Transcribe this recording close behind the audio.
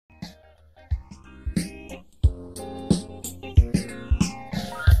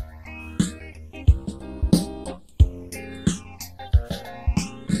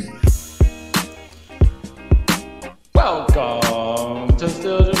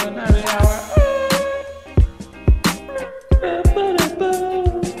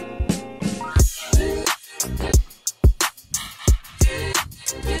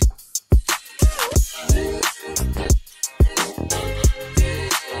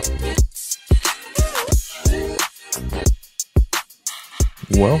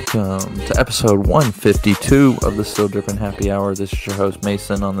welcome to episode 152 of the Still Drippin' Happy Hour. This is your host,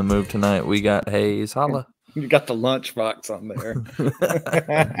 Mason. On the move tonight, we got Hayes. Holla. You got the lunchbox on there.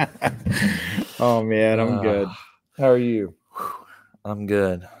 Oh, man, I'm good. How are you? I'm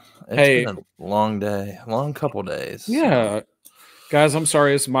good. It's been a long day, long couple days. Yeah. Guys, I'm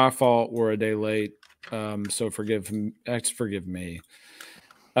sorry. It's my fault. We're a day late. So forgive me.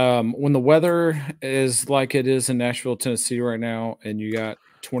 When the weather is like it is in Nashville, Tennessee right now, and you got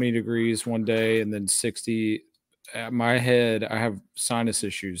 20 degrees one day and then 60 at my head, I have sinus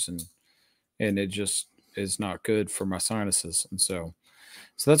issues and it just is not good for my sinuses. And so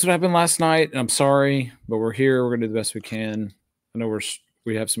that's what happened last night. And I'm sorry, but we're here. We're going to do the best we can. I know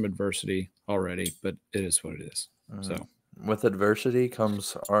we have some adversity already, but it is what it is. So with adversity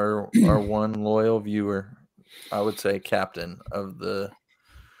comes our one loyal viewer, I would say captain of the.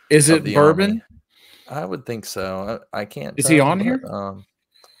 Is it Bourbon? Army. I would think so. I can't. Is he on here?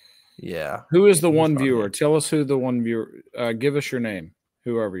 Yeah. Who is the one viewer? Tell us who the one viewer. Give us your name,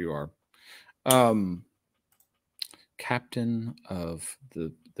 whoever you are. Captain of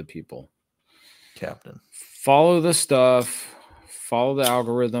the people. Captain. Follow the stuff. Follow the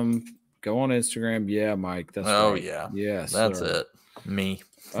algorithm. Go on Instagram. Yeah, Mike. That's right. Yeah. Yes. That's it. Me.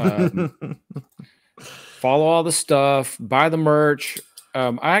 Follow all the stuff. Buy the merch.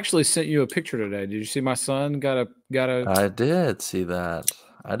 I actually sent you a picture today. Did you see my son got a? I did see that.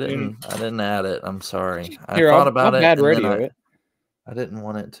 I didn't add it. I'm sorry. Here, I thought about it. Bad radio. I didn't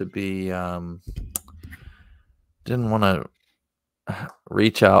want it to be. Didn't want to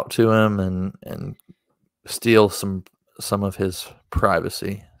reach out to him and steal some of his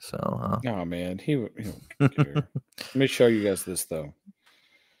privacy. So. Oh man, he won't care. Let me show you guys this though.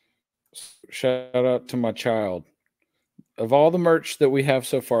 Shout out to my child. Of all the merch that we have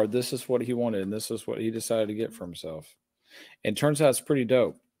so far, this is what he wanted, and this is what he decided to get for himself. And turns out it's pretty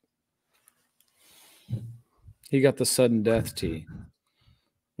dope. He got the sudden death tee.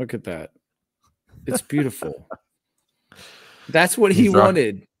 Look at that. It's beautiful. That's what he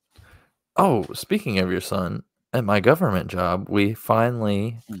wanted. Oh, speaking of your son, at my government job, we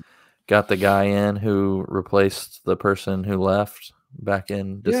finally got the guy in who replaced the person who left back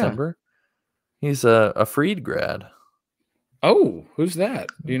in December. Yeah. He's a Freed grad. Oh, who's that?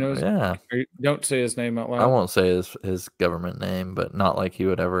 Do you know? Don't say his name out loud. I won't say his government name, but not like he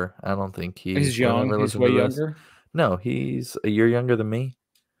would ever. I don't think he's young. He's way younger. No, he's a year younger than me.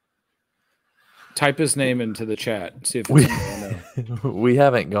 Type his name into the chat. See if we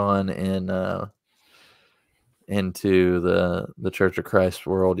haven't gone into the Church of Christ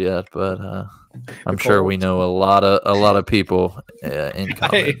world yet, but I'm sure we know a lot of people in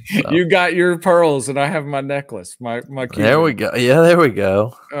common. Hey, so. You got your pearls, and I have my necklace. My key. There we go. Yeah, there we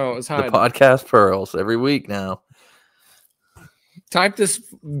go. Oh, it's hiding. The podcast pearls every week now. Type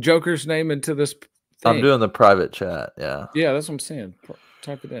this Joker's name into this thing. I'm doing the private chat. Yeah. Yeah, that's what I'm saying.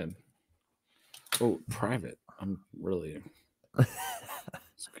 Type it in. Oh, private. I'm really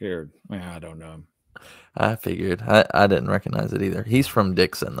scared. I don't know. I figured. I didn't recognize it either. He's from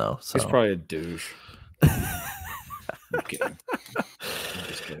Dixon, though. So. He's probably a douche. I'm kidding. I'm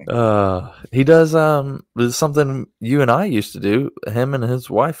just kidding. He does there's something you and I used to do. Him and his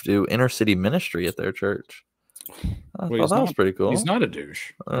wife do inner city ministry at their church. I thought that was pretty cool. He's not a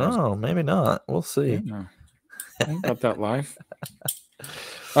douche. Oh, maybe not. We'll see. Yeah, I ain't got that life.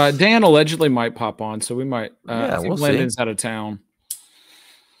 Dan allegedly might pop on, so we might. I think Landon's out of town.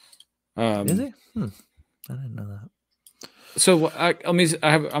 Is he? I didn't know that. So can we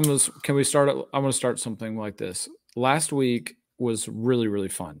start? I'm going to start something like this. Last week was really, really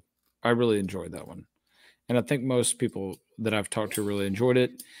fun. I really enjoyed that one, and I think most people that I've talked to really enjoyed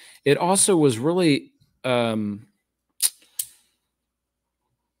it. It also was really. The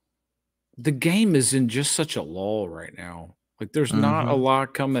game is in just such a lull right now. Like there's not a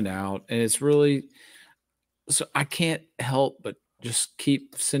lot coming out, and it's really. So I can't help but just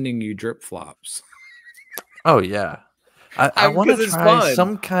keep sending you drip flops. Oh yeah, I want to try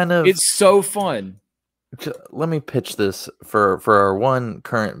some kind of. It's so fun. Let me pitch this for our one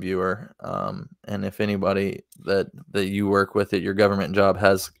current viewer, and if anybody that you work with at your government job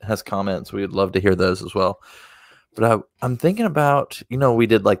has comments, we'd love to hear those as well. But I'm thinking about we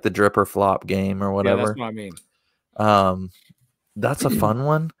did like the drip or flop game or whatever. Yeah, that's what I mean. That's a fun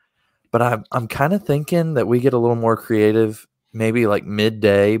one, but I'm kind of thinking that we get a little more creative, maybe like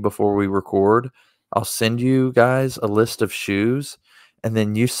midday before we record. I'll send you guys a list of shoes, and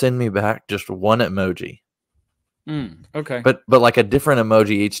then you send me back just one emoji. Okay. But like a different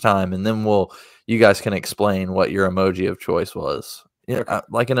emoji each time, and then you guys can explain what your emoji of choice was. Yeah, okay.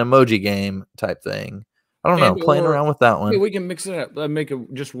 Like an emoji game type thing. I don't know. And Playing or around with that yeah, one, we can mix it up. Make it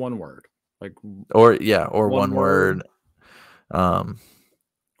just one word, like or one one word, word. Um,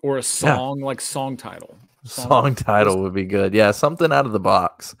 or a yeah, song, like song title. Song song this, title would be good. Yeah, something out of the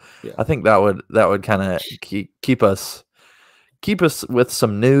box. yeah. I think that would kind of keep us with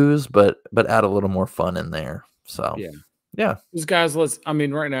some news, but add a little more fun in there. So, Yeah. yeah, These guys, I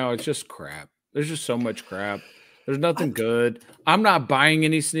mean, right now it's just crap. There's just so much crap. There's I, nothing good. I'm not buying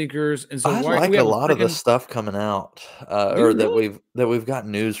any sneakers. And so I why we like a have a lot of the freaking stuff coming out, do you or that really? we've got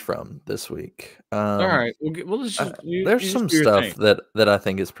news from this week. All right. Well, let's There's you just some do your stuff thing. that I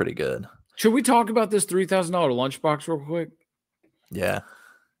think is pretty good. Should we talk about this $3,000 lunchbox real quick? Yeah,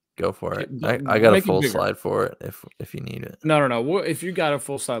 go for Okay, it. I got a make it full bigger. slide for it if you need it. No. If you got a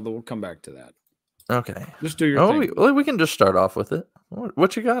full side, we'll come back to that. Okay. Just do your Oh, thing. we can just start off with it.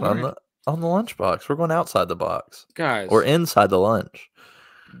 What you got All on right, the lunchbox? We're going outside the box or guys. inside the lunch.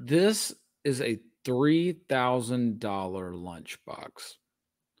 This is a $3,000 lunchbox.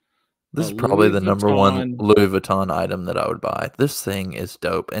 This A is probably Louis the number one Vuitton. Louis Vuitton item that I would buy. This thing is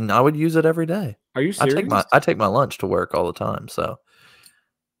dope, and I would use it every day. Are you I take serious? my lunch to work all the time. So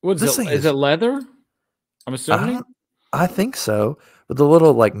What is this it? thing Is is it leather? I'm I assuming. I think so. But the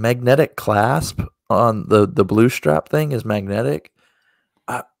little like magnetic clasp on the blue strap thing is magnetic.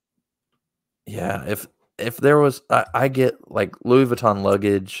 I, yeah, if there was I get like Louis Vuitton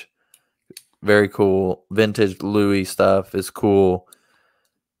luggage, very cool. Vintage Louis stuff is cool.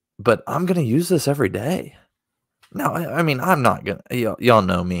 But I'm gonna use this every day. No, I mean I'm not gonna y'all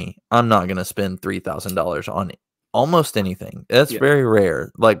know me. I'm not gonna spend $3,000 on almost anything. That's Yeah. very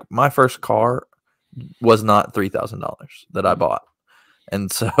rare. Like my first car was not $3,000 that I Mhm. bought.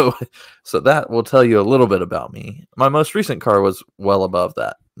 And so so that will tell you a little bit about me. My most recent car was well above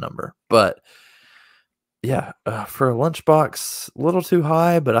that number. But yeah, for a lunchbox, a little too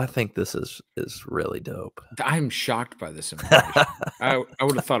high, but I think this is really dope. I'm shocked by this information. I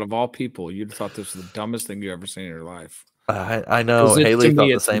would have thought of all people, you'd have thought this was the dumbest thing you ever seen in your life. I know Because Haley to me, thought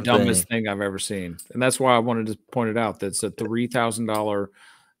the it's the same thing. dumbest thing I've ever seen, and that's why I wanted to point it out. That's a $3,000.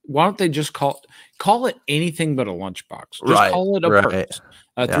 Why don't they just call it anything but a lunchbox? Just Right, call it a right. purse.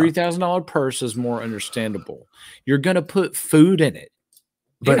 A Yeah. $3,000 purse is more understandable. You're gonna put food in it.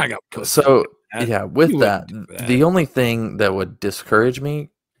 You're But not gonna put food so in that. yeah, You with that, wouldn't do that. the only thing that would discourage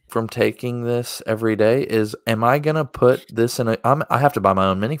me from taking this every day is am I gonna put this in I have to buy my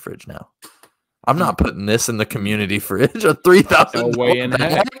own mini fridge now. I'm not putting this in the community fridge. A No way in $3,000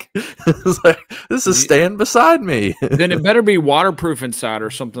 heck. bag. It's like this is staying beside me. Then it better be waterproof inside or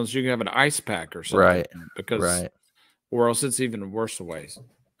something, so you can have an ice pack or something. Right. in it, because Right. or else it's even worse a waste.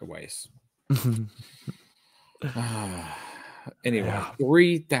 Anyway, Yeah.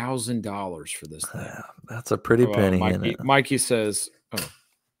 $3,000 for this thing. That's a pretty penny in Mikey, it. Mikey says, "Oh,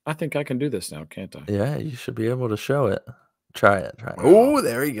 I think I can do this now, can't I?" Yeah, you should be able to show it. Try it. Wow. Oh,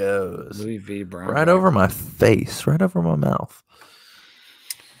 there he goes. Louis V. Brown. Right bag. over my face, right over my mouth.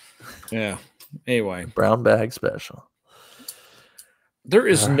 Yeah. Anyway, Brown bag special. there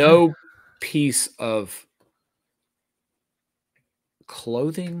is no piece of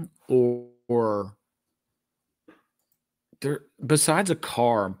clothing or there besides a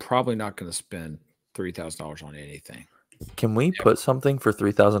car. I'm probably not going to spend $3,000 on anything. Can we put something for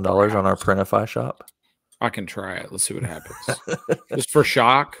 $3,000 on our Printify shop? I can try it. Let's see what happens. Just for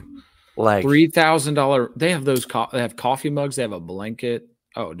shock. Like $3,000. They have those. They have coffee mugs. They have a blanket.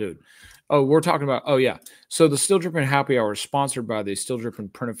 Oh, dude. Oh, we're talking about. Oh, yeah. So the Still Dripping Happy Hour is sponsored by the Still Dripping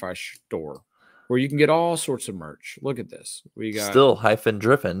Printify store, where you can get all sorts of merch. Look at this. We got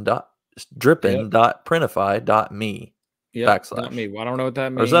still-drippin.printify.me backslash. Not me. Well, I don't know what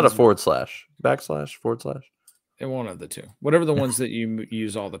that means. Or is that a forward slash? Backslash? Forward slash? One of the two. Whatever the ones that you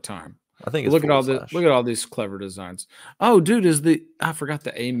use all the time. I think it's look at all slash. the look at all these clever designs. Oh, dude, I forgot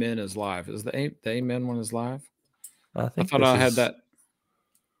the Amen is live. Is the Amen one is live? I thought I had that.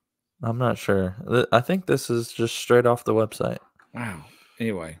 I'm not sure. I think this is just straight off the website. Wow.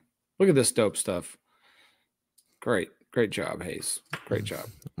 Anyway, look at this dope stuff. Great job, Hayes. Great job.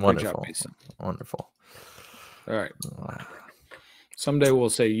 Wonderful. Great job, Mason. Wonderful. All right. Wow. Someday we'll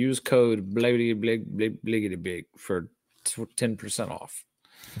say use code bliggity big for 10% off.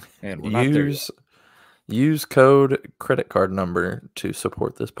 And we're not there yet. Use code credit card number to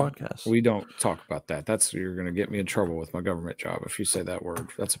support this podcast. We don't talk about that. You're going to get me in trouble with my government job if you say that word.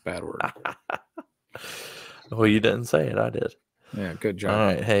 That's a bad word. Well, you didn't say it. I did. Yeah, good job. All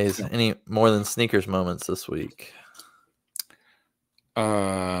right, Hayes. Any more than sneakers moments this week?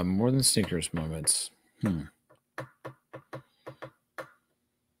 More than sneakers moments. Do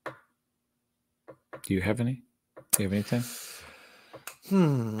you have any? Do you have anything?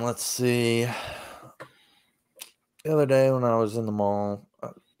 Let's see. The other day when I was in the mall, I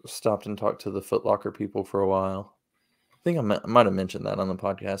stopped and talked to the Foot Locker people for a while. I think I might have mentioned that on the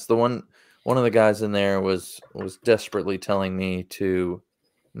podcast. One of the guys in there was desperately telling me to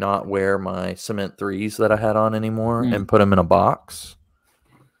not wear my cement threes that I had on anymore and put them in a box.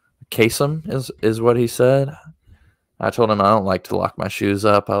 Case them is what he said. I told him I don't like to lock my shoes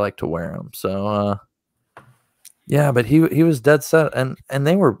up. I like to wear them. So yeah, but he was dead set, and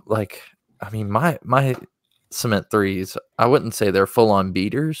they were like, I mean, my cement threes, I wouldn't say they're full on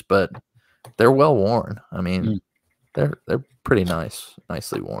beaters, but they're well worn. I mean, they're pretty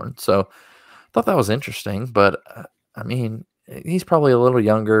nicely worn. So thought that was interesting, but I mean, he's probably a little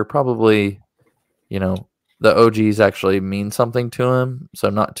younger. Probably, you know, the OGs actually mean something to him, so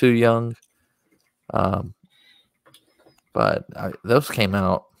not too young. But those came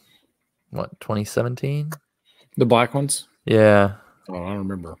out what 2017? The black ones? Yeah. Oh, I don't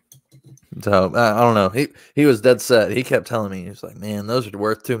remember. So I don't know. He was dead set. He kept telling me, he was like, "Man, those are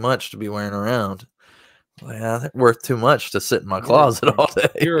worth too much to be wearing around." Well, yeah, they're worth too much to sit in my closet all day.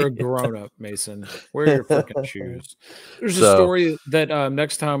 You're a grown up, Mason. Wear your freaking shoes. There's a story that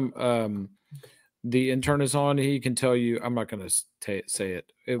next time the intern is on, he can tell you. I'm not going to say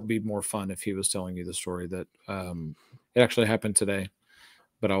it. It would be more fun if he was telling you the story that it actually happened today.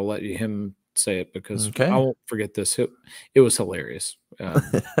 But I'll let him say it because I won't forget this. It was hilarious.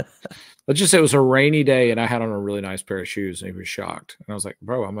 Let's just say it was a rainy day and I had on a really nice pair of shoes and he was shocked. And I was like,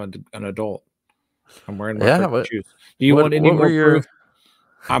 bro, I'm an adult. I'm wearing my shoes. Do you want any more proof?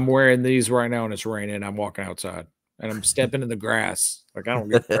 I'm wearing these right now and it's raining. I'm walking outside and I'm stepping in the grass. Like, I don't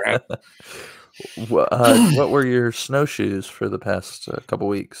give a crap. What were your snowshoes for the past couple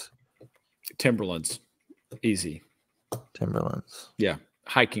weeks? Timberlands. Easy. Timberlands. Yeah.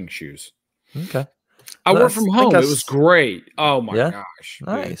 Hiking shoes. Okay. I work from home. It was great. Oh my gosh.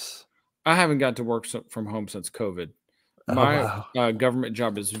 Nice. Dude. I haven't got to work from home since COVID. My government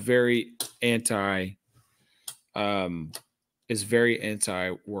job is very anti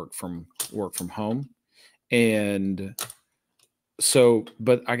work from home. And so,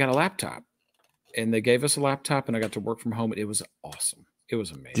 but I got a laptop and they gave us a laptop and I got to work from home. It was awesome. It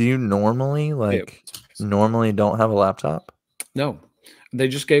was amazing. Do you normally don't have a laptop? No, they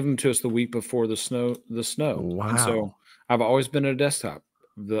just gave them to us the week before the snow. Wow. And so I've always been a desktop.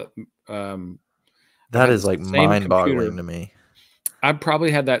 That is like mind-boggling to me. I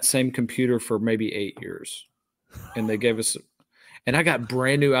probably had that same computer for maybe 8 years, and they gave us, and I got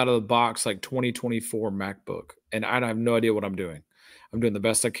brand new out of the box, like 2024 MacBook, and I have no idea what I'm doing. I'm doing the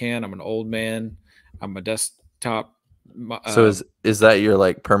best I can. I'm an old man. I'm a desktop. So is that your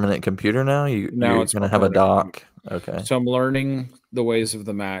like permanent computer now? You're gonna have a dock. Okay. So I'm learning the ways of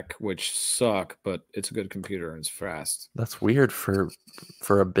the Mac, which suck, but it's a good computer and it's fast. That's weird for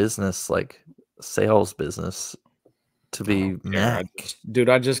a business, like sales business, to be Mac.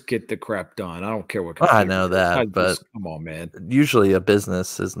 I just get the crap done. I don't care what. I know that, but come on, man. Usually a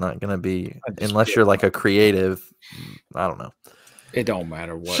business is not going to be, unless you're like a creative. I don't know. It don't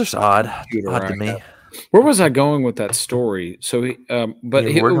matter what. It's just odd to me. Where was I going with that story? So, but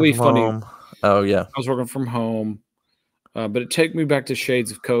it would be funny. Home. Oh yeah, I was working from home, but it took me back to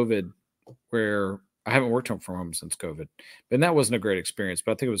shades of COVID, where I haven't worked from home since COVID, and that wasn't a great experience.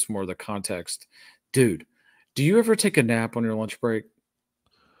 But I think it was more the context. Dude, do you ever take a nap on your lunch break?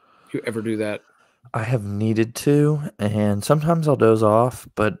 Do you ever do that? I have needed to, and sometimes I'll doze off,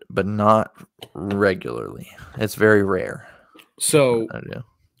 but not regularly. It's very rare. So,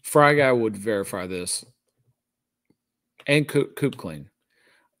 Fry Guy would verify this, and Coop Clean.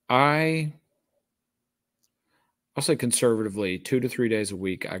 I'll say conservatively 2 to 3 days a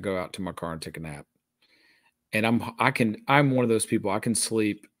week, I go out to my car and take a nap. And I'm one of those people. I can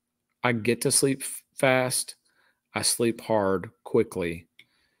sleep. I get to sleep fast. I sleep hard quickly.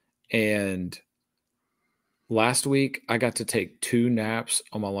 And last week I got to take 2 naps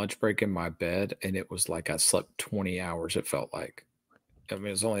on my lunch break in my bed. And it was like I slept 20 hours. It felt like, I mean,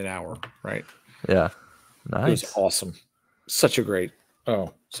 it was only an hour, right? Yeah. Nice. It was awesome. Such a great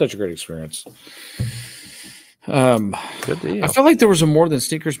experience. Good deal. I felt like there was a more than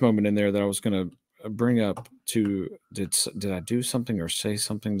sneakers moment in there that I was going to bring up to, did I do something or say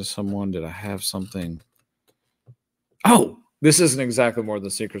something to someone? Did I have something? Oh, this isn't exactly more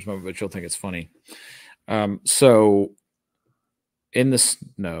than sneakers moment, but you'll think it's funny. So in this,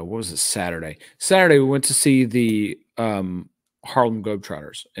 no, what was it? Saturday we went to see the Harlem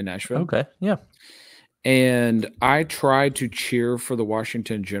Globetrotters in Nashville. Okay. Yeah. And I tried to cheer for the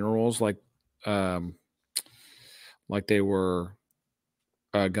Washington Generals like they were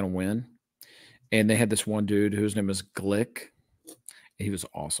going to win. And they had this one dude whose name is Glick. He was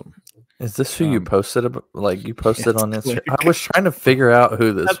awesome. Is this who you posted about? Like you posted on Instagram? Click. I was trying to figure out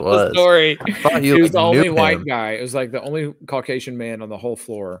who this That's was. the story. I thought you He was like, the only knew white him. guy. It was like the only Caucasian man on the whole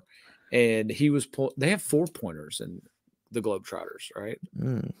floor, and he was. They have 4-pointers in the Globetrotters, right?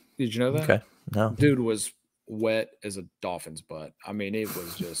 Mm, Did you know that? okay, no. Dude was wet as a dolphin's butt. I mean, it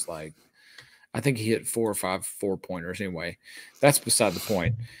was just like, I think he hit 4 or 5 4-pointers. Anyway, that's beside the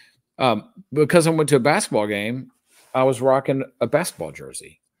point. Because I went to a basketball game, I was rocking a basketball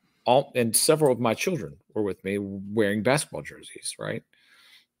jersey. And several of my children were with me wearing basketball jerseys, right?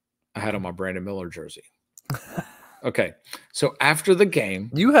 I had on my Brandon Miller jersey. Okay. So after the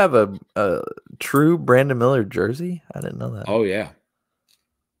game. You have a true Brandon Miller jersey? I didn't know that. Oh, yeah.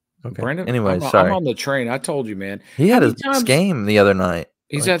 Okay. Brandon, anyway, I'm on the train. I told you, man. He had his game the other night.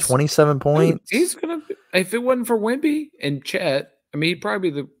 He's like at 27 points. Dude, he's going to, if it wasn't for Wemby and Chet, I mean, he'd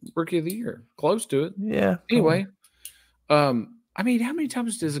probably be the rookie of the year. Close to it. Yeah. Anyway. I mean, how many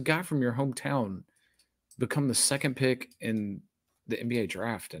times does a guy from your hometown become the second pick in the NBA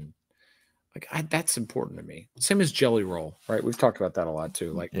draft? And like, that's important to me. Same as Jelly Roll, right? We've talked about that a lot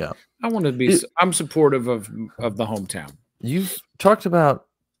too. Like, yeah, I want to be. I'm supportive of the hometown. You've talked about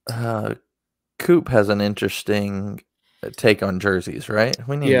Coop has an interesting take on jerseys, right?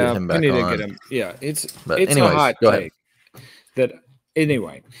 We need to get him back on. To get him. Yeah, it's anyways, a hot go take. Ahead.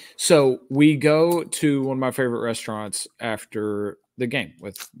 Anyway, so we go to one of my favorite restaurants after the game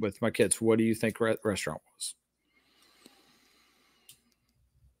with my kids. What do you think restaurant was?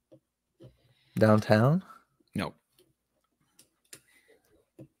 Downtown? No.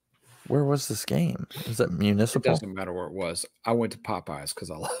 Where was this game? Is it Municipal? It doesn't matter where it was. I went to Popeyes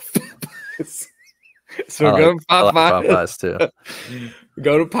because I love Popeyes. So go to Popeyes. I like Popeyes too. We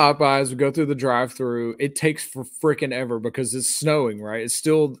go to Popeyes. We go through the drive-through. It takes for freaking ever because it's snowing, right? It's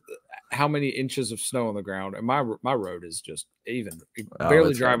still how many inches of snow on the ground, and my road is just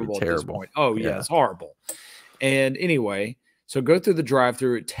barely drivable at this point. Oh yeah, it's horrible. And anyway, so go through the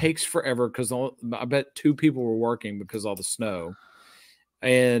drive-through. It takes forever because I bet 2 people were working because of all the snow.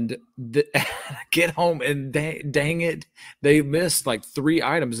 And get home and dang it, they missed like 3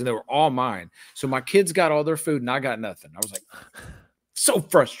 items and they were all mine. So my kids got all their food and I got nothing. I was like so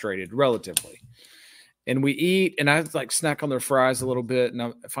frustrated relatively. And we eat and I like snack on their fries a little bit.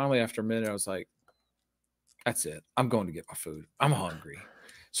 And finally after a minute, I was like, that's it. I'm going to get my food. I'm hungry.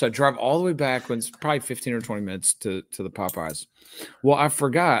 So I drive all the way back when it's probably 15 or 20 minutes to the Popeyes. Well, I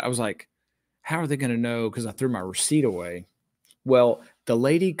forgot. I was like, how are they going to know? Because I threw my receipt away. Well, the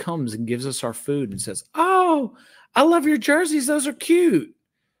lady comes and gives us our food and says, "Oh, I love your jerseys. Those are cute."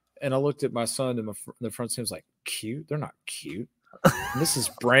 And I looked at my son in the front seat. I was like, "Cute? They're not cute. And this is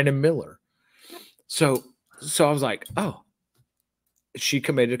Brandon Miller." So I was like, "Oh." She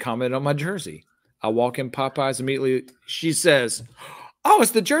made a comment on my jersey. I walk in Popeyes immediately. She says, "Oh,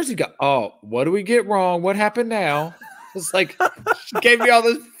 it's the jersey guy." Oh, what do we get wrong? What happened now? It's like she gave me all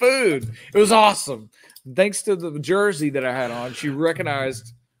this food. It was awesome. Thanks to the jersey that I had on, she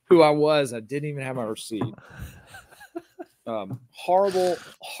recognized who I was. I didn't even have my receipt. Horrible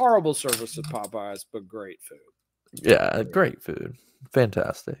service at Popeyes, but great food. Yeah, great food.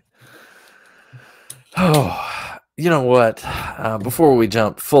 Fantastic. Oh, you know what? Before we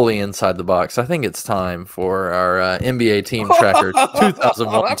jump fully inside the box, I think it's time for our NBA team tracker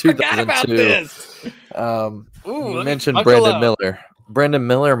 2001, 2002. You mentioned Brandon Miller. Brandon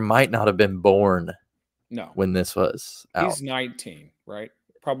Miller might not have been born when this was out. He's 19, right?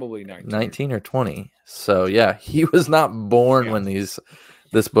 Probably 19. 19 or 20. So, yeah, he was not born when this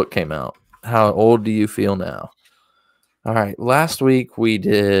book came out. How old do you feel now? All right. Last week we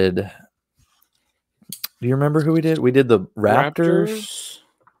did. Do you remember who we did? We did the Raptors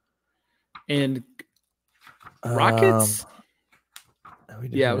and Rockets.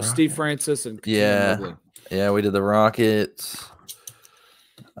 It was Steve Francis and Mobley. Yeah, we did the Rockets.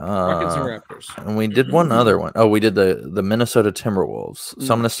 Rockets and Raptors. And we did one other one. Oh, we did the Minnesota Timberwolves.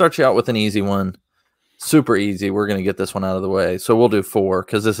 So I'm going to start you out with an easy one. Super easy. We're going to get this one out of the way. So we'll do 4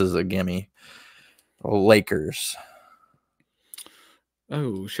 because this is a gimme. Lakers.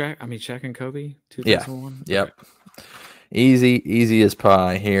 Oh, Shaq and Kobe, 2001? Yeah. Yep. Okay. Easy as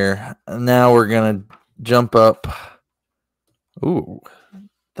pie here. Now we're going to jump up. Ooh,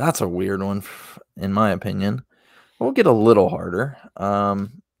 that's a weird one in my opinion. We'll get a little harder.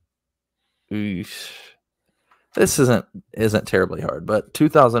 This isn't terribly hard, but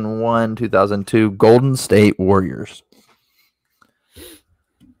 2001, 2002 Golden State Warriors.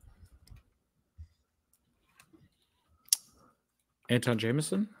 Anton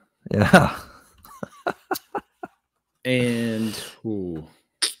Jameson? Yeah. And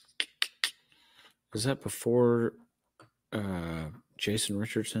was that before Jason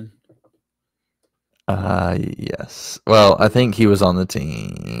Richardson. Yes. Well, I think he was on the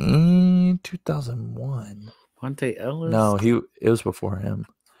team 2001. Monte Ellis. No, it was before him.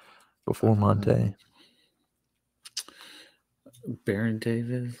 Before Monte. Baron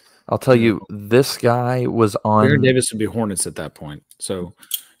Davis. I'll tell you, this guy was on. Baron Davis would be Hornets at that point. So,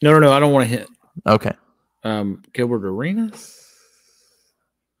 no. I don't want to hit. Okay. Gilbert Arenas.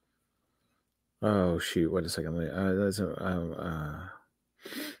 Oh shoot! Wait a second.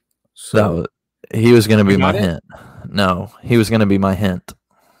 So he was going to be my hint. No, he was going to be my hint.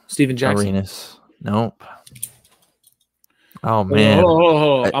 Steven Jackson. Arenas. Nope. Oh man,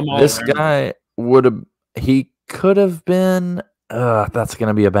 this guy would have. He could have been. That's going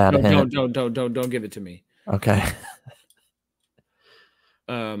to be a bad hint. Don't give it to me. Okay.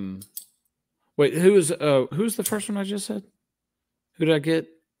 Wait, who's the first one I just said? Who did I get?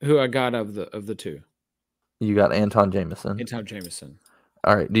 Who I got of the two? You got Anton Jameson. Anton Jameson.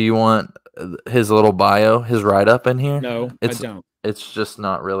 All right. Do you want his little bio, his write-up in here? No, I don't. It's just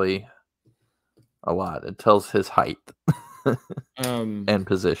not really a lot. It tells his height and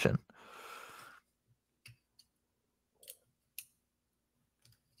position.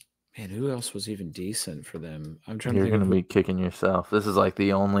 Man, who else was even decent for them? I'm trying. You're going to be kicking yourself. This is like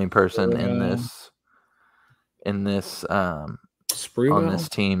the only person in this Sprewell? On this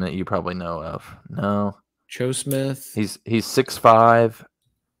team that you probably know of. No. Joe Smith. He's 6'5",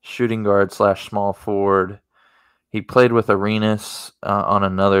 shooting guard / small forward. He played with Arenas on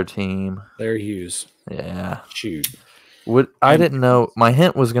another team. Larry Hughes. Yeah. Shoot. I didn't know. My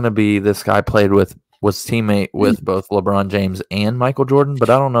hint was going to be this guy was teammate with both LeBron James and Michael Jordan, but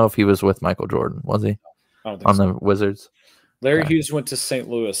I don't know if he was with Michael Jordan. Was he? I don't think on so. the Wizards? Larry Hughes went to St.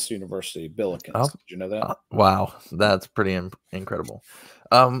 Louis University, Billikens. Did you know that? Wow, that's pretty incredible.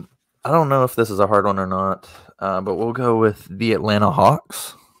 I don't know if this is a hard one or not, but we'll go with the Atlanta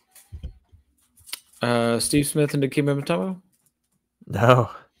Hawks. Steve Smith and Dikembe Mutombo? No,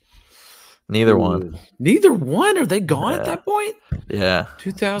 neither one. Neither one? Are they gone at that point? Yeah,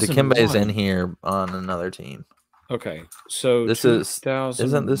 2001. Dikembe's in here on another team. Okay, so this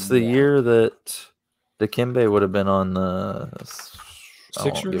isn't this the year that Dikembe would have been on the Sixers? I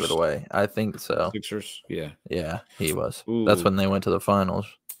won't give it away. I think so. Sixers, yeah. Yeah, he was. Ooh. That's when they went to the finals.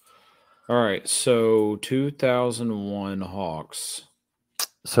 All right, so 2001 Hawks.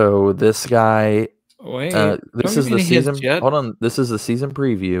 So this guy... Wait, this is the season... Hold on. This is the season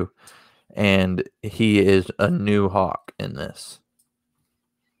preview, and he is a new Hawk in this.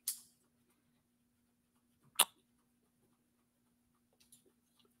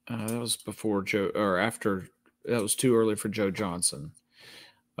 That was before Joe, or after. That was too early for Joe Johnson.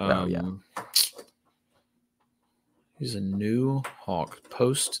 Yeah. He's a new Hawk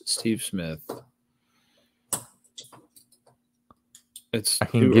post Steve Smith. It's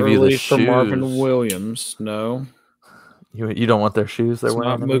too early for Marvin Williams. No, you don't want their shoes. They're wearing.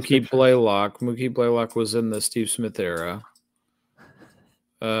 Not Mookie Blaylock. Mookie Blaylock was in the Steve Smith era.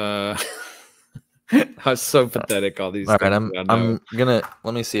 That's so pathetic. All these. All right, I'm gonna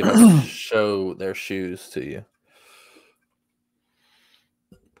let me see if I can show their shoes to you.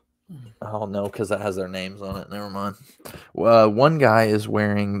 Oh no, because that has their names on it. Never mind. One guy is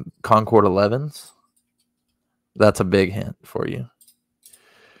wearing Concord 11s. That's a big hint for you.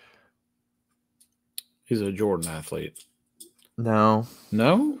 He's a Jordan athlete. No.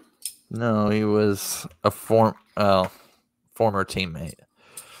 No, he was a former teammate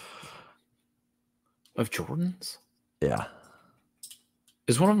of Jordan's. Yeah.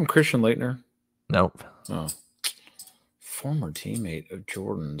 Is one of them Christian Laettner? Nope. Oh. Former teammate of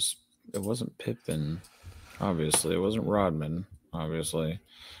Jordan's. It wasn't Pippen, obviously. It wasn't Rodman, obviously. It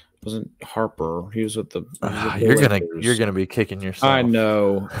wasn't Harper. He was with the. You're gonna be kicking yourself. I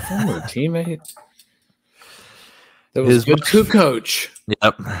know. Former teammate. That was a good coach.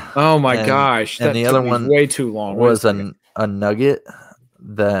 Yep. Oh my gosh! And the other one way too long. Was a Nugget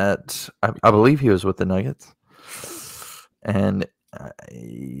that I believe he was with the Nuggets, and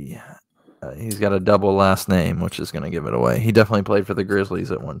he's got a double last name, which is going to give it away. He definitely played for the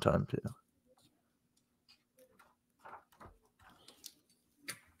Grizzlies at one time, too.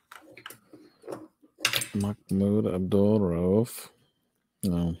 Mahmoud Abdul-Rauf.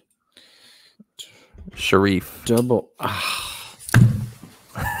 No. Sharif. Double.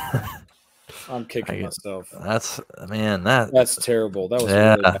 I'm kicking myself. That's terrible. That was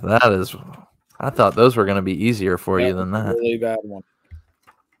really bad. That is. I thought those were going to be easier for you than that. Really bad one.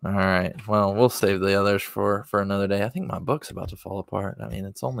 All right. Well, we'll save the others for another day. I think my book's about to fall apart. I mean,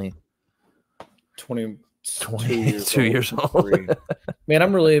 it's only 22 years old. Man,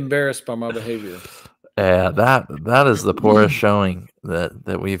 I'm really embarrassed by my behavior. Yeah, that is the poorest showing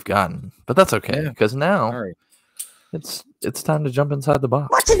that we've gotten, but that's okay Yeah. because now All right. it's time to jump inside the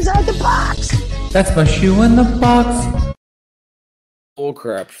box. What's inside the box? That's my shoe in the box. Bull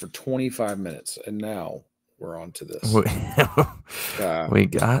crap for 25 minutes, and now we're on to this. We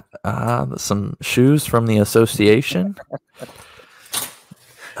got some shoes from the association.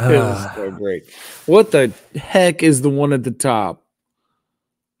 It was so great. What the heck is the one at the top?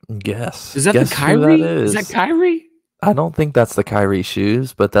 Guess. Is that Guess the who Kyrie? that Is that Kyrie? I don't think that's the Kyrie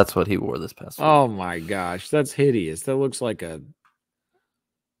shoes, but that's what he wore this past week. Oh my gosh, that's hideous. That looks like a.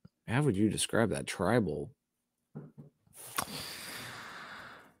 How would you describe that? Tribal.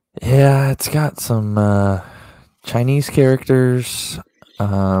 Yeah, it's got some Chinese characters.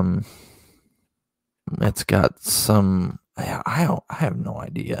 It's got some. I have no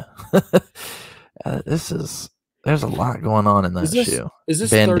idea. There's a lot going on in that shoe. Is this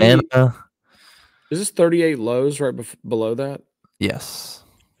bandana? 30, is this 38 lows right below that? Yes.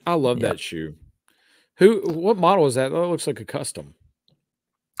 I love that shoe. What model is that? That looks like a custom.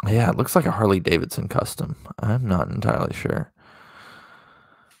 Yeah, it looks like a Harley Davidson custom. I'm not entirely sure.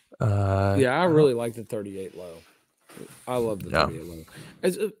 Yeah, I really like the 38 low. I love the 38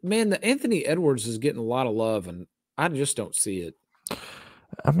 low. Man, the Anthony Edwards is getting a lot of love, and I just don't see it.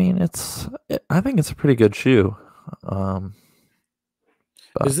 I mean, I think it's a pretty good shoe.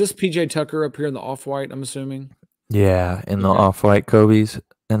 Is this PJ Tucker up here in the off-white, I'm assuming? Yeah, in the off-white Kobe's.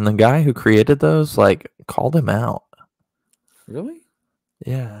 And the guy who created those, called him out. Really?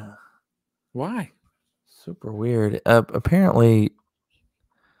 Yeah. Why? Super weird. Apparently,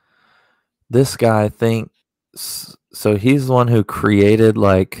 this guy thinks... So he's the one who created,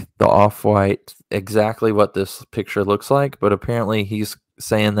 the off-white, exactly what this picture looks like. But apparently he's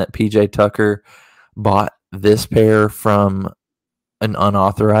saying that PJ Tucker bought this pair from an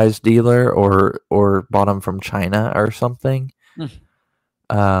unauthorized dealer or bought them from China or something.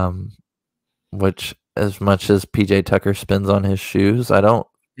 Which, as much as PJ Tucker spends on his shoes, I don't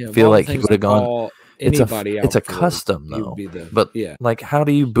feel like he would have gone. It's a custom though. How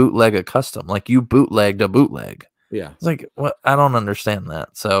do you bootleg a custom? You bootlegged a bootleg. Yeah. It's what? I don't understand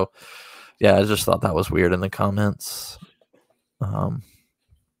that. So yeah, I just thought that was weird in the comments. I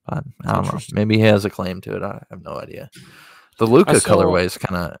don't know. Maybe he has a claim to it. I have no idea. The Luka colorway is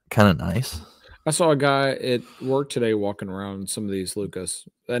kind of nice. I saw a guy at work today walking around some of these Lucas.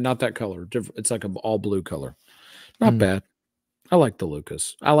 Not that color. It's like an all blue color. Not bad. I like the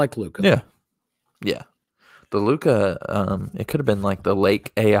Lucas. I like Luka. Yeah. Yeah. The Luka, it could have been the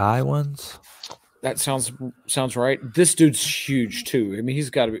Lake AI ones. That sounds right. This dude's huge too. I mean,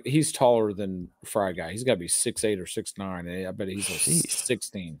 he's taller than Fry Guy. He's got to be 6'8" or 6'9". I bet he's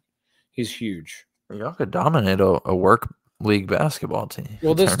 16. He's huge. Y'all could dominate a work league basketball team.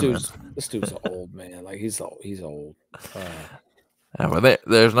 Well, this dude's old, man. He's old. Well,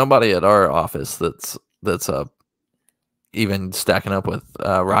 there's nobody at our office that's even stacking up with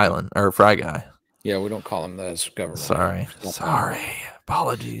Rylan or Fry Guy. Yeah, we don't call him that as government. Sorry.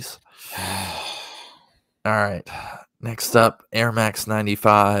 Apologies. All right. Next up, Air Max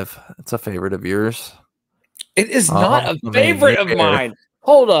 95. It's a favorite of yours. It is not a favorite of mine.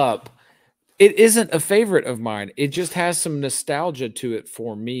 Hold up. It isn't a favorite of mine. It just has some nostalgia to it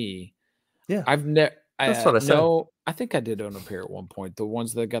for me. Yeah. That's what I said. I think I did own a pair at one point. The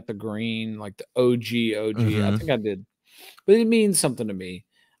ones that got the green, the OG. I think I did. But it means something to me.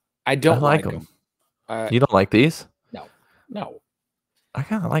 I don't like them. You don't like these? No. I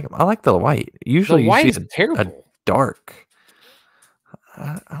kind of like them. I like the white. Usually the white you see is terrible. A dark.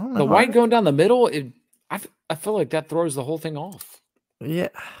 I don't know. The white going down the middle, I feel like that throws the whole thing off. Yeah.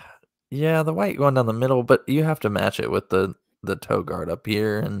 Yeah, the white going down the middle, but you have to match it with the toe guard up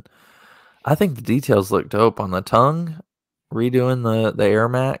here. And I think the details look dope on the tongue. Redoing the Air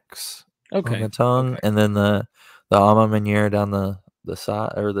Max on the tongue, and then the Ama Maniere down the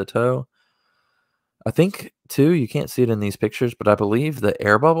side or the toe. I think too, you can't see it in these pictures, but I believe the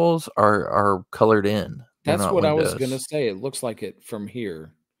air bubbles are colored in. That's what I was gonna say. It looks like it from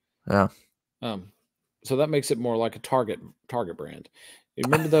here. Yeah. So that makes it more like a Target brand. You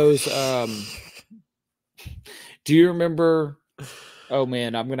remember those? Do you remember? Oh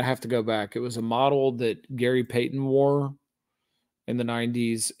man, I'm gonna have to go back. It was a model that Gary Payton wore in the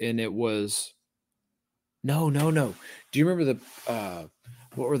 90s, and it was no. Do you remember the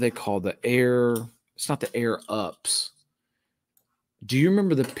what were they called? The Air. It's not the Air Ups. Do you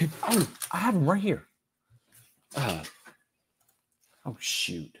remember the? Oh, I have them right here. Oh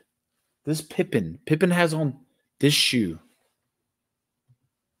shoot! This Pippen has on this shoe.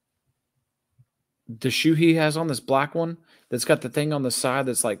 The shoe he has on, this black one that's got the thing on the side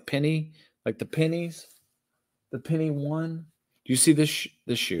that's like penny like the pennies, the penny one. Do you see this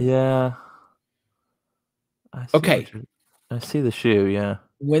this shoe? Yeah. Okay. I see the shoe. Yeah.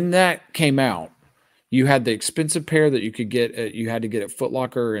 When that came out, you had the expensive pair that you could get at, you had to get at Foot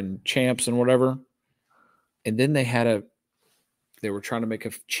Locker and Champs and whatever. And then they were trying to make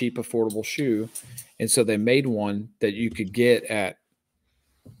a cheap, affordable shoe. And so they made one that you could get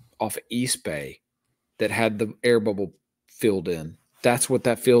off of East Bay that had the air bubble filled in. That's what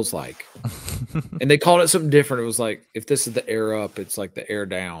that feels like. And they called it something different. It was like, if this is the air up, it's like the air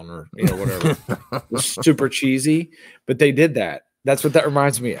down or, whatever. It was super cheesy, but they did that. That's what that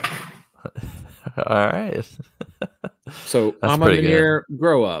reminds me of. All right. So That's I'm pretty in good. here.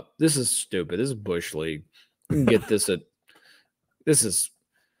 Grow up. This is stupid. This is Bush League. You can get this at this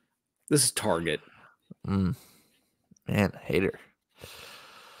is Target. Man, hater.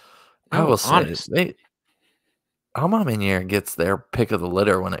 I I'm will say honest. Alma Minier gets their pick of the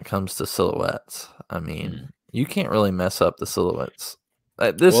litter when it comes to silhouettes. I mean, you can't really mess up the silhouettes.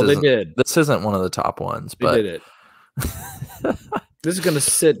 They Isn't, did. This isn't one of the top ones, They but did it. This is gonna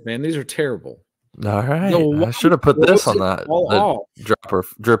sit, man. These are terrible. all right. No, I should have put this on the all off.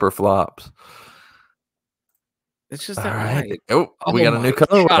 dripper flops. It's just All that right. right. Oh, we got a new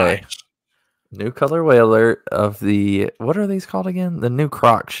colorway. New colorway alert of the, what are these called again? The new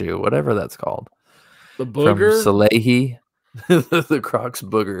Croc shoe, whatever that's called. The booger. From Salehi. The Crocs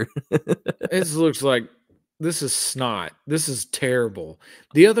booger. It looks like this is snot. This is terrible.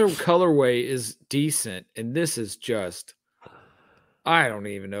 The other colorway is decent, and this is just. I don't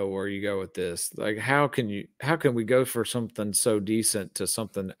even know where you go with this. Like, how can we go for something so decent to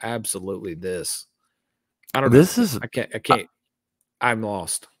something absolutely this? I don't know. I can't. I'm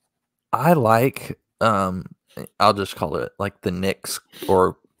lost. I like I'll just call it like the Knicks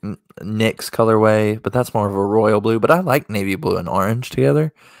or Knicks colorway, but that's more of a royal blue. But I like navy blue and orange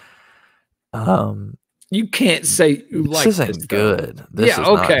together. You can't say you this like isn't this, good. This is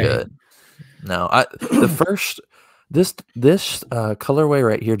not good. No, this colorway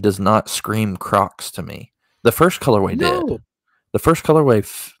right here does not scream Crocs to me. The first colorway did. The first colorway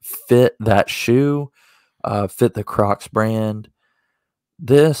fit that shoe, fit the Crocs brand.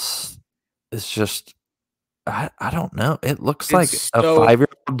 This is just, I don't know. It looks like a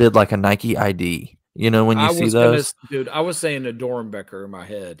 5-year-old did like a Nike ID. You know, when you see those? Dude, I was saying a Dornbecker in my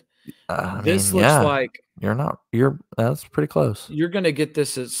head. This looks like that's pretty close. You're going to get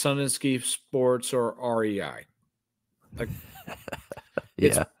this at Sun and Ski Sports or REI. Like,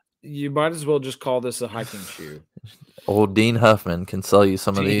 yeah. You might as well just call this a hiking shoe. Old Dean Huffman can sell you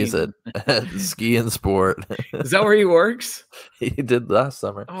some of these at Ski and Sport. Is that where he works? He did last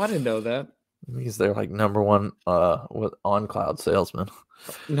summer. Oh, I didn't know that. He's their like number one on cloud salesman.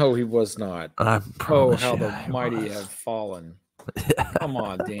 No, he was not. How the mighty have fallen. Come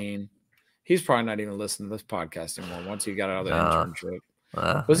on, Dean. He's probably not even listening to this podcast anymore once he got out of the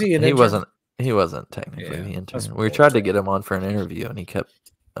internship. Was he an intern? He wasn't technically the intern. We tried to get him on for an interview and he kept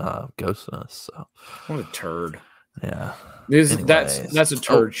ghosting us. So what a turd. Yeah. That's a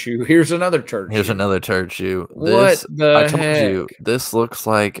turd shoe. Here's another turd shoe. Another turd shoe. I told you, this looks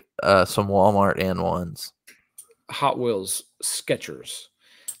like some Walmart N1s. Hot Wheels Skechers.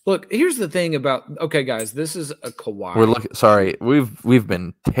 Look, here's the thing about guys, this is a Kawhi. We've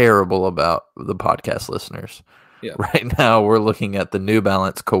been terrible about the podcast listeners. Yeah. Right now we're looking at the New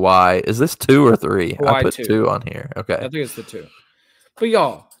Balance Kawhi. Is this 2 or 3? Kawhi I put 2 on here. Okay. I think it's the 2. But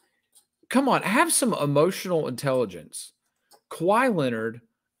y'all, come on, have some emotional intelligence. Kawhi Leonard,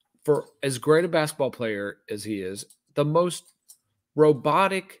 for as great a basketball player as he is, the most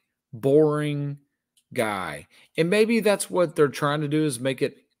robotic, boring guy. And maybe that's what they're trying to do, is make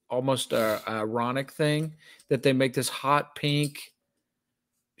it almost a ironic thing that they make this hot pink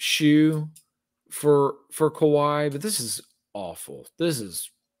shoe for Kawhi, but this is awful. This is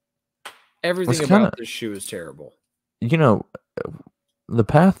everything about this shoe is terrible. You know, the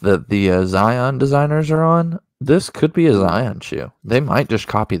path that the Zion designers are on, this could be a Zion shoe. They might just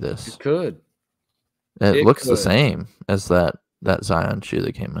copy this. It could. It looks the same as that Zion shoe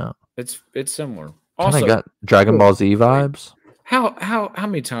that came out. It's similar. Kind of got Dragon Ball Z vibes. How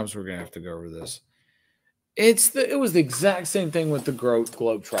many times we're gonna have to go over this? It was the exact same thing with the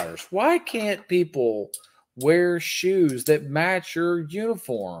Globetrotters. Why can't people wear shoes that match your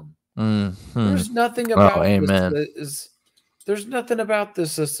uniform? Mm-hmm. There's nothing about this. There's nothing about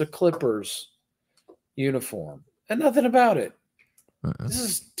this as the Clippers uniform, and nothing about it. Mm-mm. This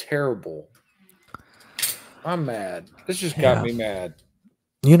is terrible. I'm mad. This just got me mad.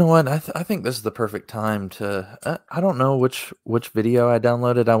 You know what? I think this is the perfect time to. I don't know which video I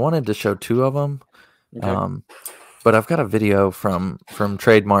downloaded. I wanted to show 2 of them. Okay. But I've got a video from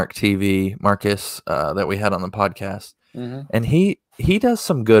Trademark TV, Marcus, that we had on the podcast, and he does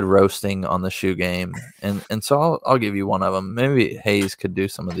some good roasting on the shoe game, and so I'll give you one of them. Maybe Hayes could do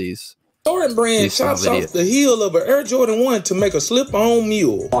some of these. Jordan Brand chops off the heel of an Air Jordan 1 to make a slip-on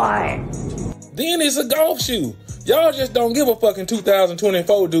mule. Why? Then it's a golf shoe. Y'all just don't give a fuck in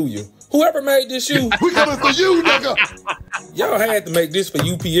 2024, do you? Whoever made this shoe, we coming for you, nigga. Y'all had to make this for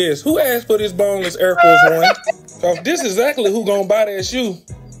UPS. Who asked for this boneless Air Force One? Cause this is exactly who gonna buy that shoe.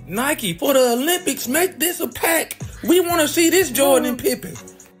 Nike, for the Olympics, make this a pack. We want to see this Jordan and Pippen.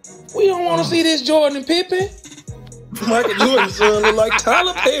 We don't want to see this Jordan and Pippen. Michael Jordan's son look like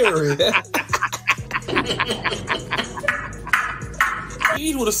Tyler Perry.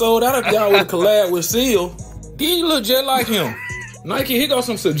 He would have sold out if y'all would have collabed with Seal. He look just like him. Nike, here got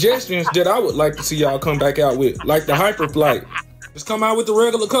some suggestions that I would like to see y'all come back out with, like the Hyperflight. Just come out with the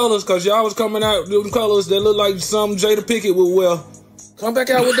regular colors, cause y'all was coming out with colors that look like something Jada Pinkett would wear. Come back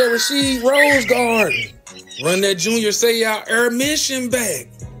out with that Rasheed Rose Garden. Run that Junior Seau Air Mission back.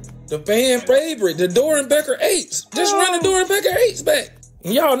 The fan favorite, the Doran Becker 8s. Just run the Doran Becker 8s back.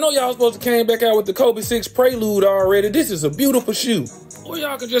 And y'all know y'all supposed to came back out with the Kobe 6 Prelude already. This is a beautiful shoe. Or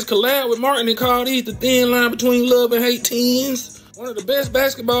y'all can just collab with Martin and call these the thin line between love and hate 10s. One of the best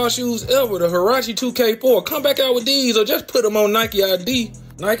basketball shoes ever, the Huarache 2K4. Come back out with these or just put them on Nike ID.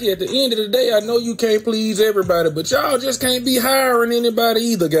 Nike, at the end of the day, I know you can't please everybody, but y'all just can't be hiring anybody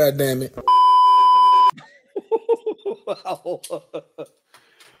either, goddammit. Wow.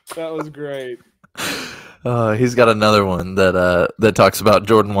 That was great. He's got another one that talks about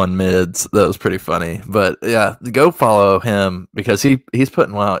Jordan 1 mids. That was pretty funny. But yeah, go follow him because he's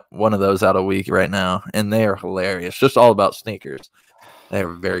putting one of those out a week right now, and they are hilarious. Just all about sneakers. They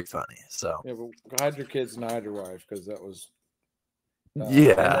are very funny. So yeah, but hide your kids and hide your wife because that was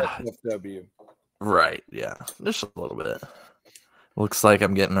FW. Right. Yeah, just a little bit. Looks like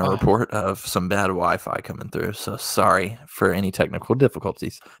I'm getting a report of some bad Wi-Fi coming through. So sorry for any technical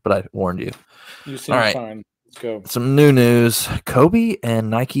difficulties, but I warned you. You seem fine. Let's go. Some new news. Kobe and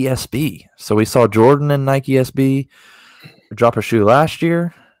Nike SB. So we saw Jordan and Nike SB drop a shoe last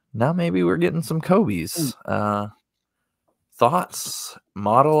year. Now maybe we're getting some Kobe's. Thoughts,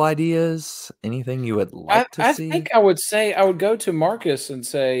 model ideas, anything you would like to see? I think I would go to Marcus and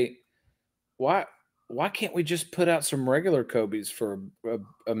say, why can't we just put out some regular Kobe's for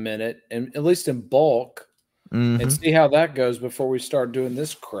a minute, and at least in bulk, and see how that goes before we start doing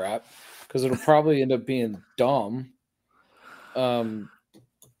this crap? Because it'll probably end up being dumb. I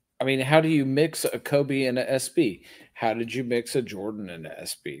mean, how do you mix a Kobe and an SB? How did you mix a Jordan and an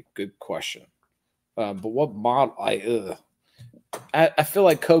SB? Good question. But what model? I feel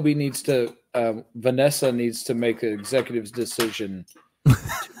like Kobe needs to. Vanessa needs to make an executive's decision to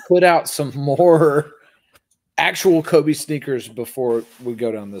put out some more actual Kobe sneakers before we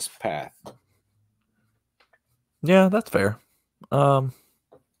go down this path. Yeah, that's fair.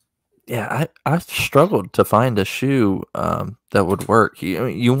 Yeah, I struggled to find a shoe that would work.